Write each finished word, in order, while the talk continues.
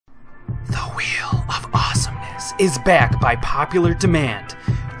is back by popular demand.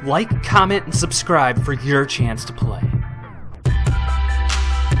 Like, comment, and subscribe for your chance to play.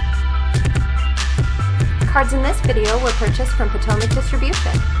 Cards in this video were purchased from Potomac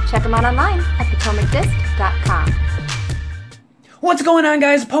Distribution. Check them out online at potomacdist.com. What's going on,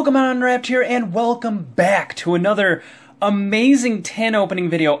 guys? Pokemon Unwrapped here, and welcome back to another amazing tin opening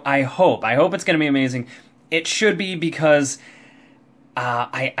video. I hope it's going to be amazing. It should be, because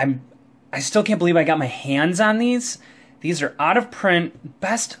I still can't believe I got my hands on these. These are out of print,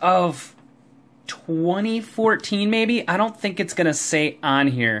 best of 2014 maybe. I don't think it's going to say on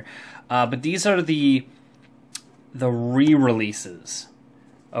here, but these are the re-releases.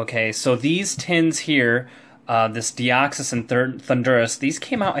 Okay, so these tins here, this DEOXYS and THUNDURUS, these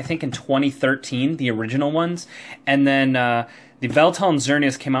came out I think in 2013, the original ones, and then the YVELTAL and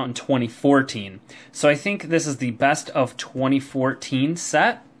XERNEAS came out in 2014. So I think this is the best of 2014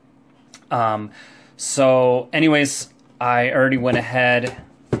 set. So anyways, I already went ahead.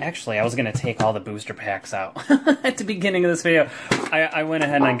 Actually, I was going to take all the booster packs out at the beginning of this video. I went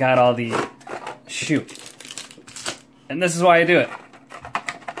ahead and I got all the... Shoot. And this is why I do it.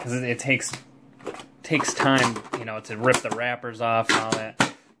 Because it takes time, you know, to rip the wrappers off and all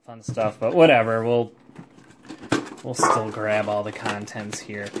that fun stuff. But whatever, we'll still grab all the contents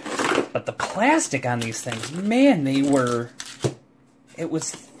here. But the plastic on these things, man, it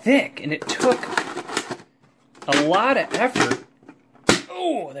was thick, and it took a lot of effort.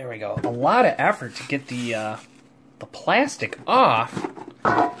 Oh, there we go. A lot of effort to get the plastic off.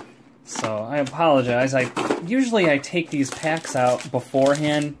 So I apologize. Usually I take these packs out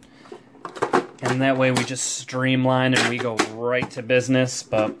beforehand, and that way we just streamline and we go right to business.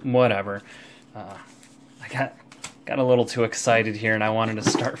 But whatever. I got a little too excited here, and I wanted to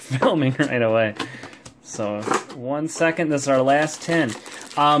start filming right away. So 1 second. This is our last tin.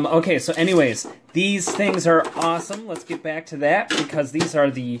 Okay. So anyways, these things are awesome. Let's get back to that, because these are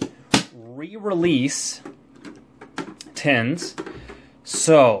the re-release tins.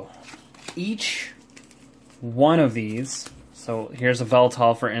 So each one of these, so here's a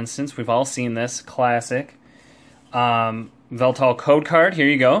YVELTAL, for instance. We've all seen this, classic. YVELTAL code card, here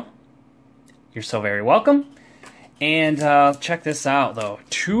you go. You're so very welcome. And check this out, though.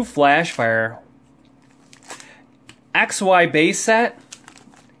 2 FLASHFIRE, XY base set,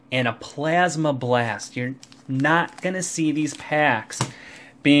 and a Plasma Blast. You're not going to see these packs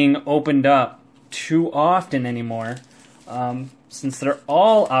being opened up too often anymore, since they're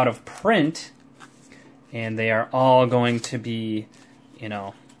all out of print, and they are all going to be, you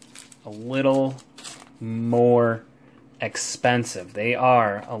know, a little more expensive. They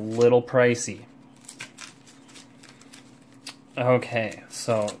are a little pricey. Okay,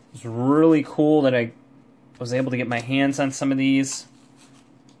 so it's really cool that I was able to get my hands on some of these.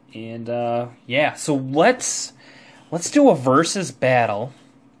 And yeah, so let's do a versus battle.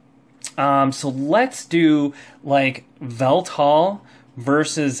 So let's do like YVELTAL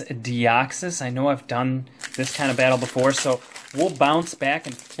versus DEOXYS. I know I've done this kind of battle before, so we'll bounce back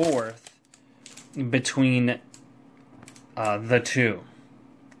and forth between the two.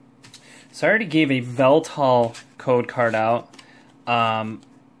 So I already gave a YVELTAL code card out.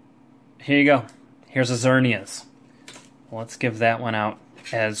 Here you go. Here's a XERNEAS. Let's give that one out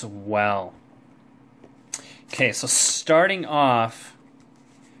as well. Okay, so starting off,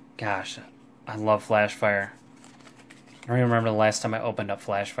 gosh, I love FLASHFIRE. I don't even remember the last time I opened up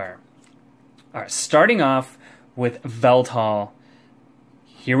FLASHFIRE. Alright, starting off with YVELTAL.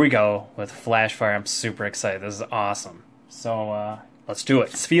 Here we go with FLASHFIRE. I'm super excited. This is awesome. So, let's do it.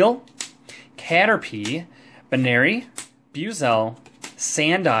 Spheal, Caterpie, Baneri, Buzel,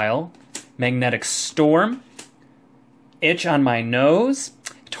 Sandile, Magnetic Storm, Itch on My Nose,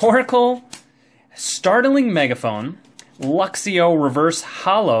 Torkoal, Startling Megaphone, Luxio Reverse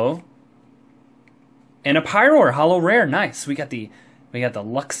Hollow, and a Pyroar Hollow Rare. Nice. We got the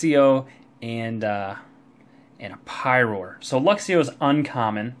Luxio and a Pyroar. So Luxio is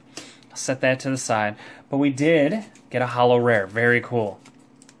uncommon. I'll set that to the side. But we did get a Hollow Rare. Very cool.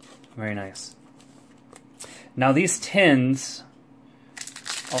 Very nice. Now these tins,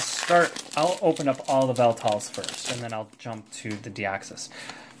 I'll open up all the YVELTALs first, and then I'll jump to the DEOXYS.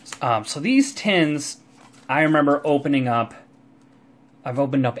 So these tins, I remember opening up. I've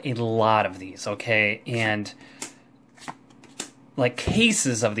opened up a lot of these, okay, and like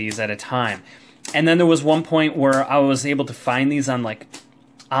cases of these at a time. And then there was one point where I was able to find these on like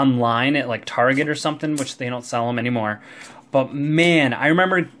online at like Target or something, which they don't sell them anymore. But man, I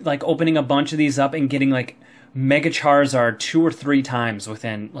remember like opening a bunch of these up and getting like Mega Charizard 2 or 3 times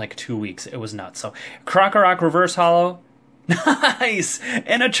within like 2 weeks. It was nuts. So Krokorok Reverse Hollow, Nice!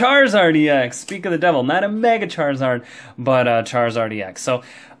 And a Charizard EX. Speak of the devil. Not a Mega Charizard, but a Charizard EX. So,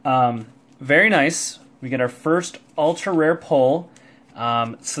 very nice. We get our first ultra rare pull.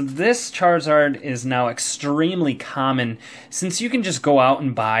 So this Charizard is now extremely common since you can just go out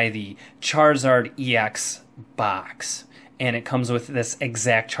and buy the Charizard EX box. And it comes with this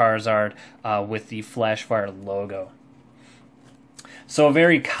exact Charizard with the FLASHFIRE logo. So a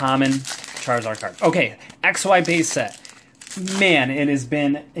very common Charizard card. Okay, XY base set. Man, it has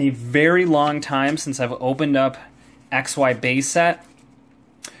been a very long time since I've opened up XY base set.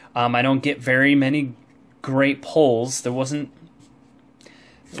 I don't get very many great pulls. There wasn't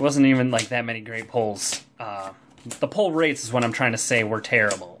even like that many great pulls. The pull rates is what I'm trying to say were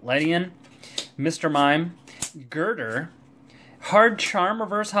terrible. Ledian, Mr. Mime, Girder, Hard Charm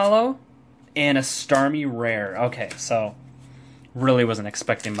Reverse Holo, and a Starmie Rare. Okay, so really wasn't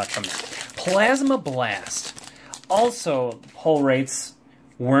expecting much from that. Plasma Blast. Also, pull rates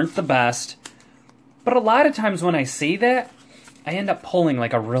weren't the best, but a lot of times when I say that, I end up pulling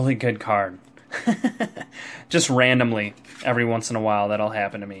like a really good card. Just randomly, every once in a while, that'll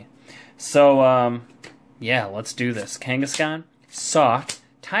happen to me. So, yeah, let's do this. Kangaskhan, Soft,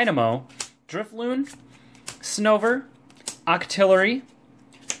 Dynamo, Drifloon, Snover, Octillery,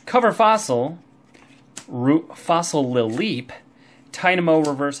 Cover Fossil, Root Fossil Lilleep, Dynamo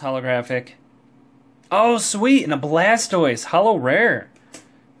Reverse Holographic. Oh, sweet, and a Blastoise Holo Rare.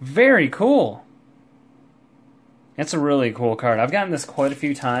 Very cool. That's a really cool card. I've gotten this quite a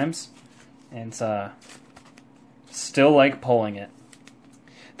few times, and it's still like pulling it.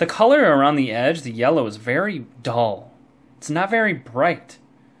 The color around the edge, the yellow, is very dull. It's not very bright.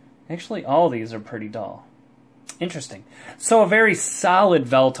 Actually, all these are pretty dull. Interesting. So a very solid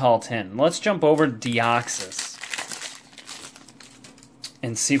YVELTAL tin. Let's jump over to DEOXYS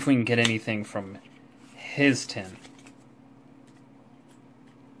and see if we can get anything from his tin.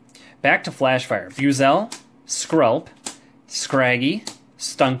 Back to FLASHFIRE. Buizel, Skrelp, Scraggy,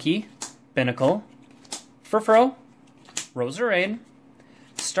 Stunky, Binnacle, Furfuro, Roserade,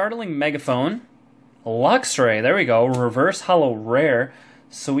 Startling Megaphone, Luxray, there we go, Reverse Holo Rare.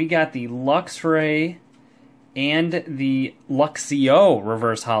 So we got the Luxray and the Luxio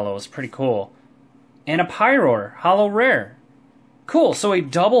Reverse Holo. Is pretty cool. And a Pyroar Holo Rare. Cool, so a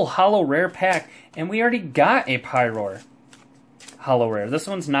double Holo Rare pack, and we already got a Pyroar Holo Rare. This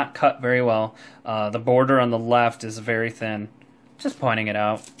one's not cut very well. The border on the left is very thin. Just pointing it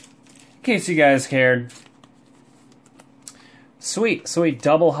out, in case you guys cared. Sweet, so a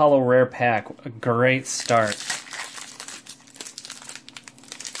double Holo Rare pack. A great start.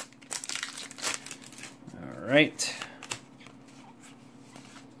 Alright.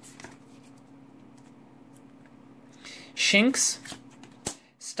 Shinx,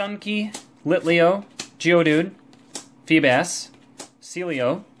 Stunky, Litleo, Geodude, Feebas,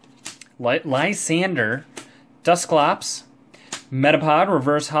 Celio, Lysander, Dusclops, Metapod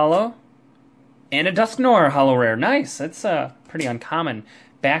Reverse Holo, and a Dusknoir Holo Rare. Nice. That's pretty uncommon.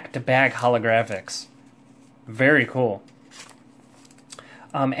 Back-to-back holographics. Very cool.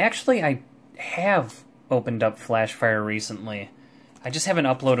 Actually, I have opened up FLASHFIRE recently. I just haven't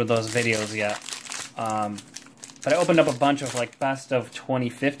uploaded those videos yet. But I opened up a bunch of like best of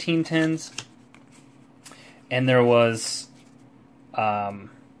 2015 tins. And there was...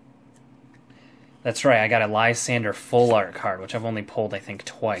 that's right, I got a Lysander full art card, which I've only pulled, I think,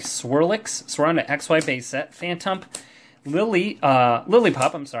 twice. Swirlix, so we're on to XY base set. Phantump,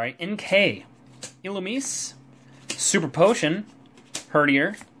 Lillipup, I'm sorry, NK, Illumise, Super Potion,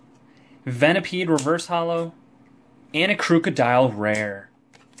 Herdier, Venipede Reverse Holo, and a Crocodile Rare.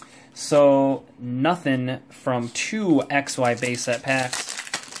 So, nothing from 2 XY base set packs.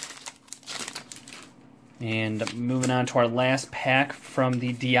 And moving on to our last pack from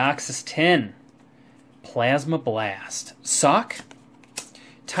the DEOXYS tin. Plasma Blast. Sock,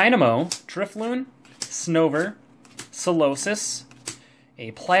 Dynamo, Drifloon, Snover, Solosis,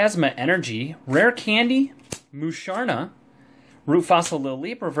 a Plasma Energy, Rare Candy, Musharna, Root Fossil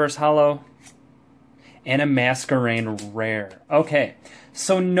Lilleep Reverse Holo, and a Masquerain Rare. Okay,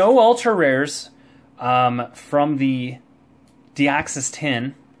 so no Ultra Rares from the DEOXYS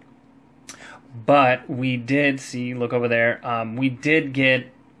tin, but we did see, look over there, we did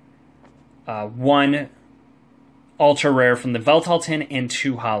get one Ultra Rare from the YVELTAL tin and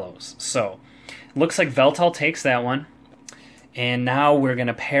 2 holos. So, looks like YVELTAL takes that one. And now we're going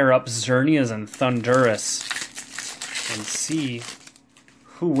to pair up XERNEAS and THUNDURUS and see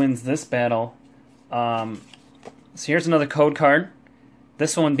who wins this battle. So here's another code card.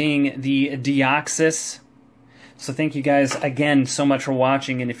 This one being the DEOXYS So thank you guys again so much for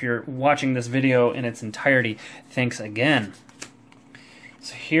watching, and if you're watching this video in its entirety, thanks again.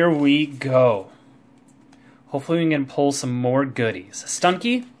 So here we go. Hopefully we can pull some more goodies.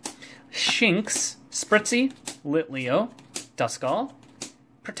 Stunky, Shinx, Spritzy, Litleo, Duskull,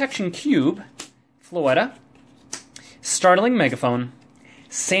 Protection Cube, Floetta, Startling Megaphone,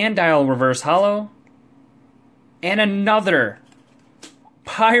 Sandile Reverse Hollow, and another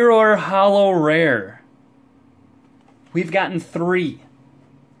Pyroar Hollow Rare. We've gotten 3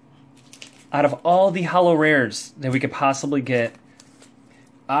 out of all the Hollow Rares that we could possibly get.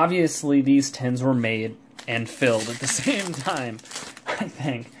 Obviously, these tins were made and filled at the same time, I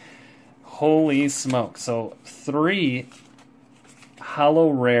think. Holy smoke. So, 3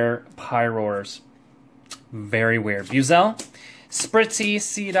 Hollow Rare Pyroars. Very weird. Buzel, Spritzy,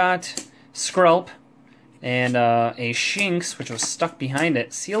 Seedot, Skrelp, and a Shinx, which was stuck behind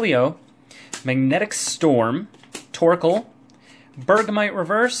it, Celio, Magnetic Storm, Torkoal, Bergamite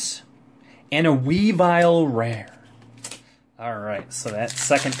Reverse, and a Weavile Rare. Alright, so that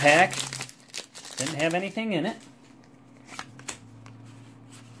second pack didn't have anything in it.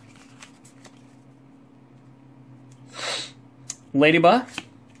 Ladybug,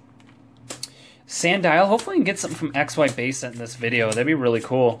 Sandile. Hopefully we can get something from XY base set in this video. That'd be really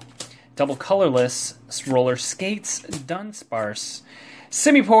cool. Double colorless Roller Skates, Dunsparce,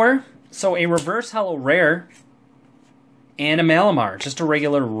 Simipour, so a reverse hollow rare, and a Malamar, just a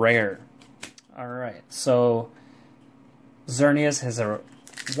regular rare. Alright, so XERNEAS has a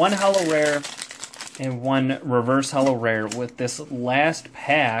 1 hollow rare and 1 reverse hollow rare. With this last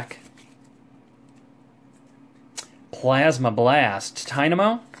pack, Plasma Blast,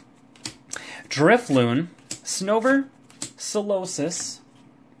 Tynamo, Drifloon, Snover, Solosis,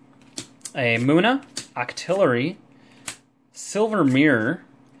 a Munna, Octillery, Silver Mirror,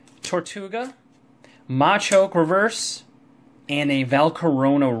 Tortuga, Machoke Reverse, and a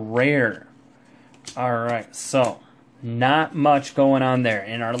Valcorona Rare. Alright, so not much going on there.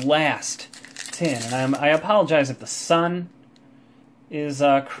 In our last tin, and I apologize if the sun is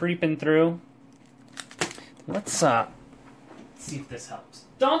creeping through. Let's see if this helps.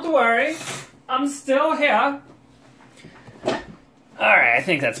 Don't worry, I'm still here. Alright, I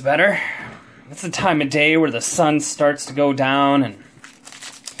think that's better. It's the time of day where the sun starts to go down and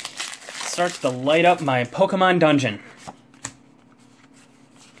starts to light up my Pokemon dungeon.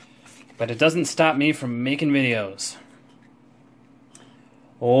 But it doesn't stop me from making videos.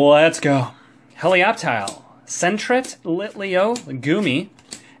 Let's go. Helioptile, Sentret, Litleo, Gumi,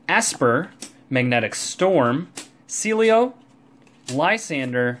 Asper, Magnetic Storm, Celio,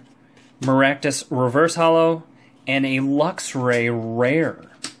 Lysander, Maractus Reverse Hollow, and a Luxray Rare.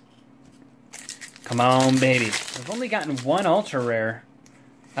 Come on, baby. We've only gotten 1 Ultra Rare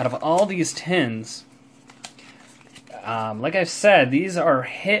out of all these tins. Like I've said, these are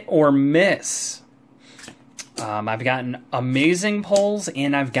hit or miss. I've gotten amazing pulls,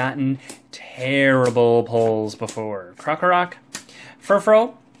 and I've gotten terrible pulls before. Krokorok,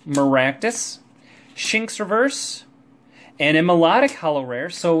 Furfrou, Maractus, Shinx Reverse, and a Melodic Hollow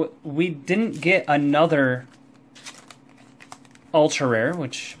Rare. So we didn't get another Ultra Rare,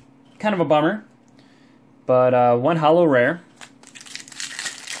 which kind of a bummer. But 1 Hollow Rare.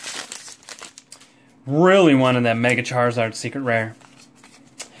 Really wanted that Mega Charizard Secret Rare.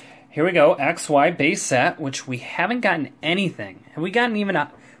 Here we go, XY base set, which we haven't gotten anything. Have we gotten even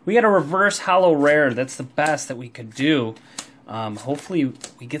a... We got a reverse hollow rare. That's the best that we could do. Hopefully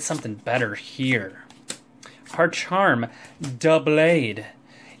we get something better here. Heart Charm, Doublade,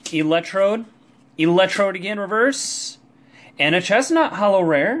 Electrode, Electrode again reverse, and a Chestnut hollow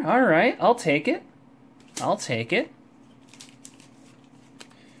rare. Alright, I'll take it. I'll take it.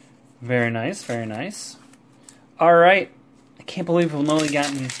 Very nice, very nice. Alright, I can't believe we've only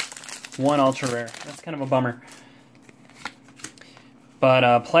gotten 1 Ultra Rare. That's kind of a bummer.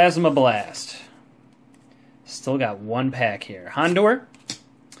 But Plasma Blast. Still got 1 pack here. Houndour,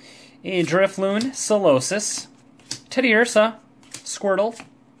 a Drifloon, Solosis, Teddiursa, Squirtle,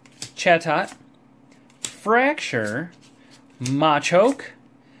 Chatot, Fracture, Machoke,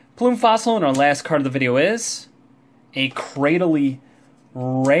 Plume Fossil, and our last card of the video is a Cradily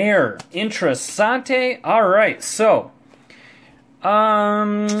Rare. Interessante. Alright, so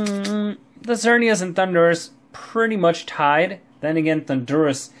the XERNEAS and Thundurus pretty much tied. Then again,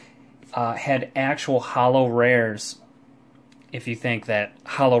 Thundurus had actual hollow rares. If you think that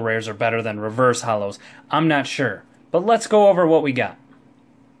hollow rares are better than reverse hollows, I'm not sure. But let's go over what we got.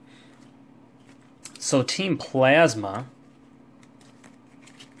 So Team Plasma,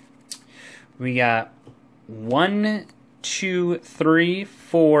 we got 1, 2, 3,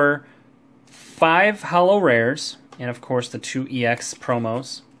 4, 5 holo rares, and of course the 2 EX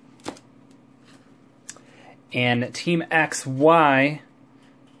promos. And Team XY,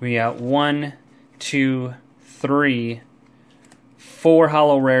 we got 1, 2, 3, 4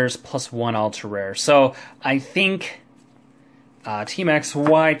 holo rares plus 1 ultra rare. So I think Team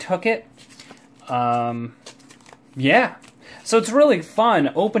XY took it. Yeah. So it's really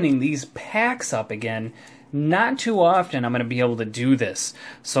fun opening these packs up again. Not too often I'm going to be able to do this.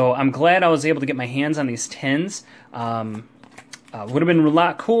 So I'm glad I was able to get my hands on these tins. Would have been a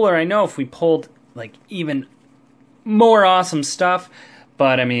lot cooler, I know, if we pulled like even more awesome stuff.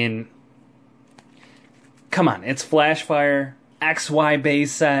 But I mean, come on, it's FLASHFIRE, XY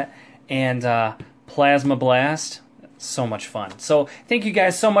base set, and Plasma Blast. So much fun. So thank you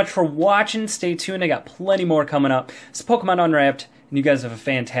guys so much for watching. Stay tuned. I got plenty more coming up. It's Pokemon Unwrapped, and you guys have a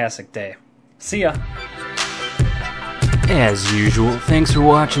fantastic day. See ya. As usual, thanks for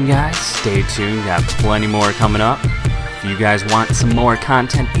watching, guys. Stay tuned. Got plenty more coming up. If you guys want some more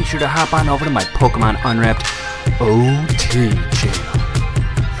content, be sure to hop on over to my Pokemon Unwrapped OT channel.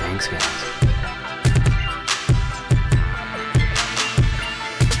 Thanks, guys.